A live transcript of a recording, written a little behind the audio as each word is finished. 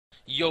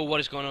Yo, what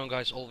is going on,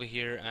 guys? Olvi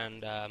here,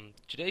 and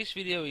today's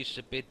video is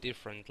a bit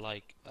different.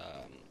 I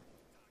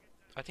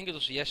think it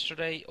was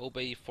yesterday,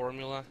 Obey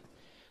Formula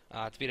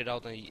tweeted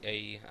out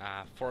a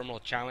Formula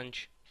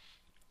challenge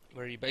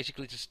where you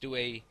basically just do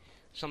a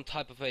some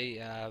type of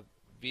a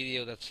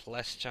video that's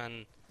less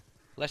than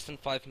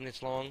 5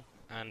 minutes long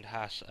and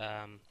has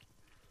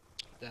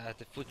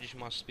the footage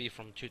must be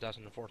from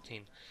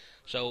 2014.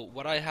 So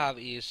what I have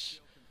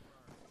is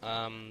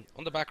on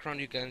the background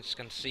you guys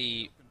can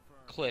see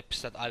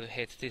clips that I've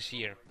hit this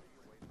year.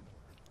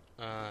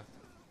 Uh,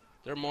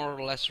 They're more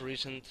or less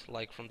recent,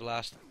 like from the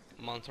last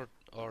month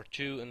or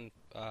two, and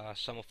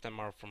some of them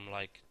are from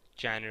like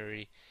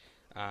January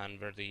and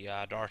where the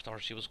Darth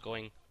RC was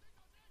going.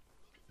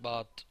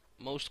 But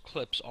most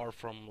clips are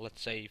from,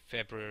 let's say,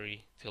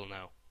 February till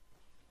now.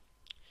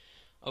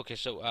 Okay,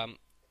 so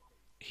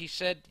he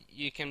said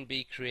you can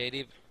be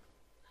creative,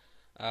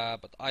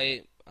 but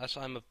as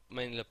I'm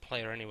mainly a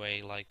player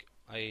anyway,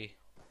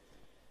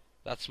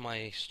 that's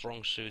my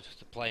strong suit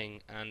to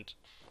playing, and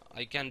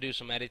I can do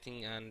some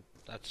editing, and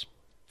that's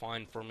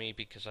fine for me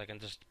because I can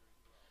just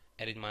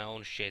edit my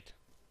own shit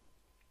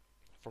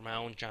for my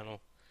own channel,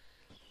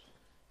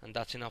 and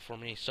that's enough for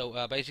me.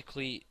 So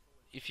basically,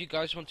 if you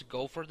guys want to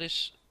go for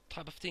this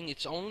type of thing,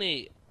 it's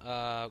only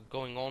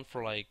going on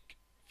for like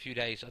few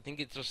days. I think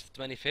it was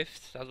the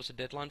 25th. That was the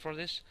deadline for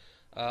this.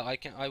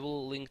 I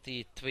will link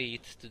the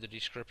tweet to the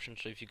description,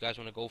 so if you guys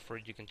want to go for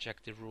it, you can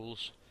check the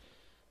rules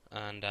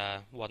and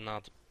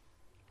whatnot.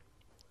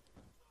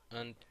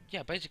 And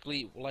yeah,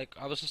 basically, like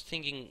I was just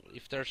thinking,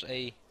 if there's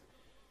a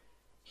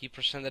he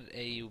presented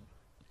a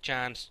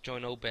chance to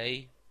join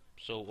Obey,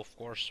 so of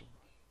course,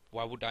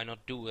 why would I not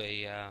do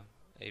a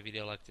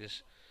video like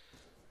this?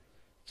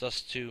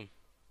 Just to,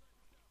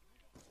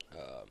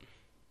 um,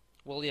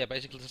 well, yeah,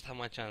 basically just have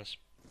my chance.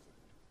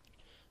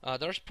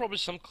 There's probably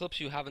some clips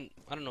you haven't,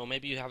 I don't know,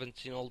 maybe you haven't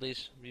seen all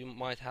these. You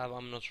might have,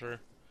 I'm not sure.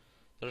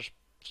 There's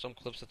some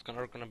clips that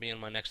are gonna be in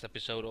my next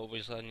episode.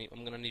 Obviously,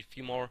 I'm gonna need a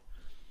few more.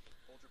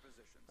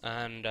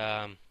 And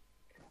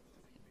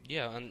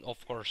yeah, and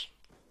of course,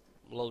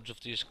 loads of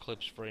these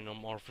clips for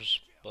Morphos,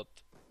 but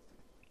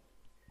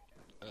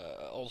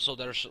also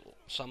there's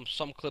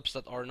some clips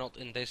that are not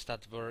in this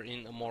that were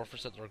in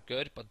Amorphous that are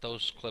good, but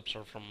those clips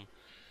are from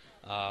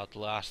the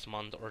last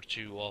month or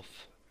two of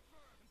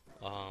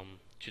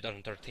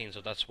 2013,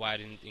 so that's why I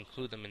didn't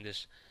include them in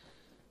this.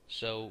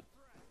 So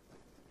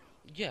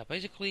yeah,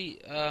 basically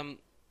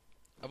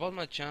about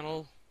my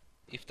channel,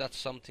 if that's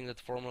something that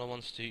Formula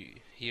wants to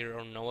hear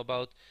or know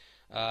about,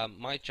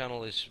 my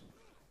channel is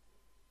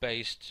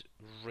based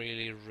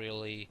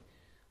really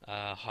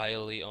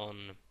highly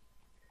on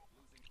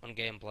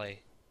gameplay,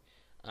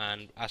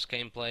 and as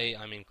gameplay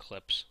I mean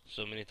clips,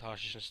 so mini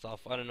tashes and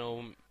stuff. I don't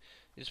know,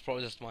 it's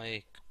probably just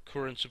my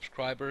current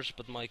subscribers,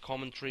 but my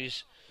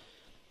commentaries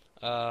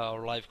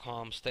or live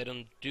comms, they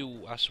don't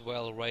do as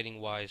well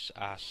rating wise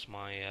as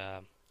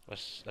my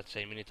let's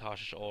say mini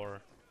tashes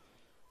or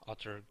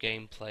other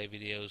gameplay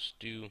videos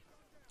do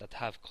that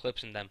have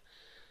clips in them.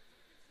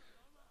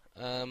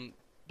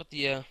 But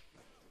yeah,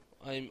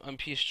 I'm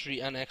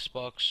PS3 and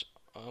Xbox.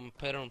 I'm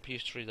better on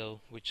PS3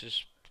 though, which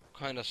is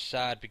kind of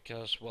sad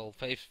because, well,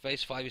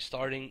 Phase 5 is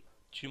starting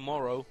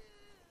tomorrow,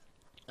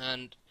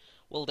 and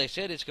well, they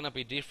said it's gonna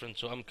be different,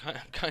 so I'm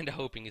kind of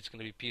hoping it's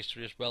gonna be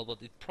PS3 as well,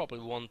 but it probably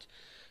won't.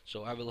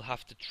 So I will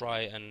have to try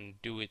and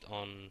do it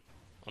on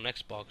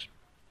Xbox.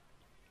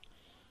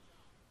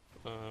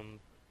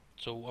 Um,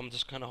 so I'm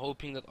just kind of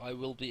hoping that I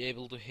will be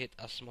able to hit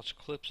as much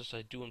clips as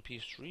I do on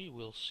PS3.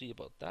 We'll see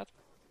about that.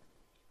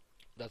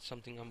 That's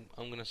something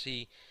I'm gonna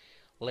see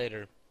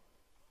later.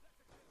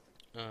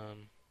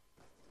 Um,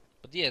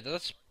 but yeah,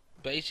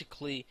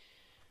 basically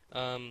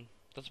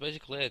that's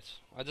basically it.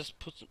 I just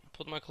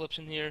put my clips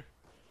in here,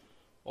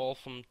 all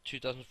from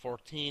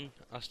 2014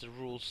 as the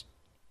rules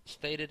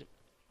stated,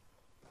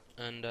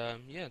 and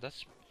yeah,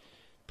 that's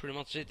pretty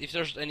much it. If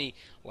there's any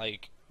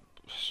like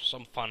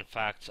some fun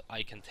facts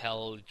I can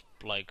tell,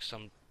 like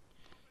some,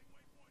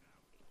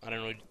 I don't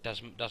know,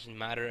 it doesn't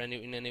matter in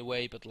any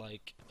way, but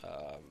like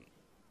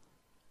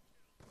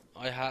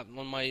I have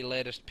on my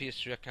latest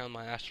PS3 account,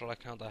 my Astral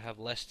account, I have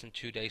less than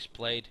 2 days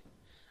played,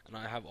 and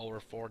I have over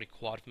 40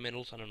 quad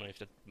medals. I don't know if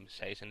that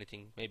says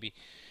anything. Maybe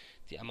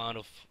the amount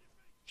of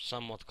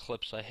somewhat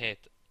clips I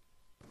hit.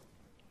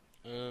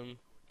 Um,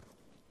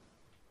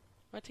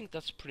 I think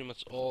that's pretty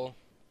much all.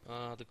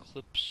 The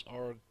clips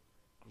are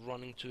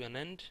running to an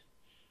end.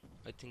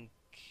 I think,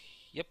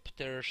 yep,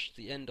 there's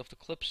the end of the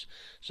clips.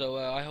 So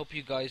I hope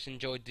you guys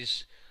enjoyed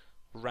this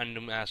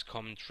random ass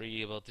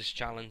commentary about this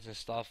challenge and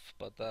stuff.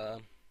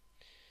 But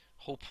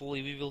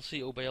hopefully we will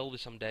see Obey Olvi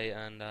someday.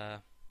 And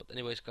but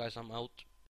anyways, guys, I'm out.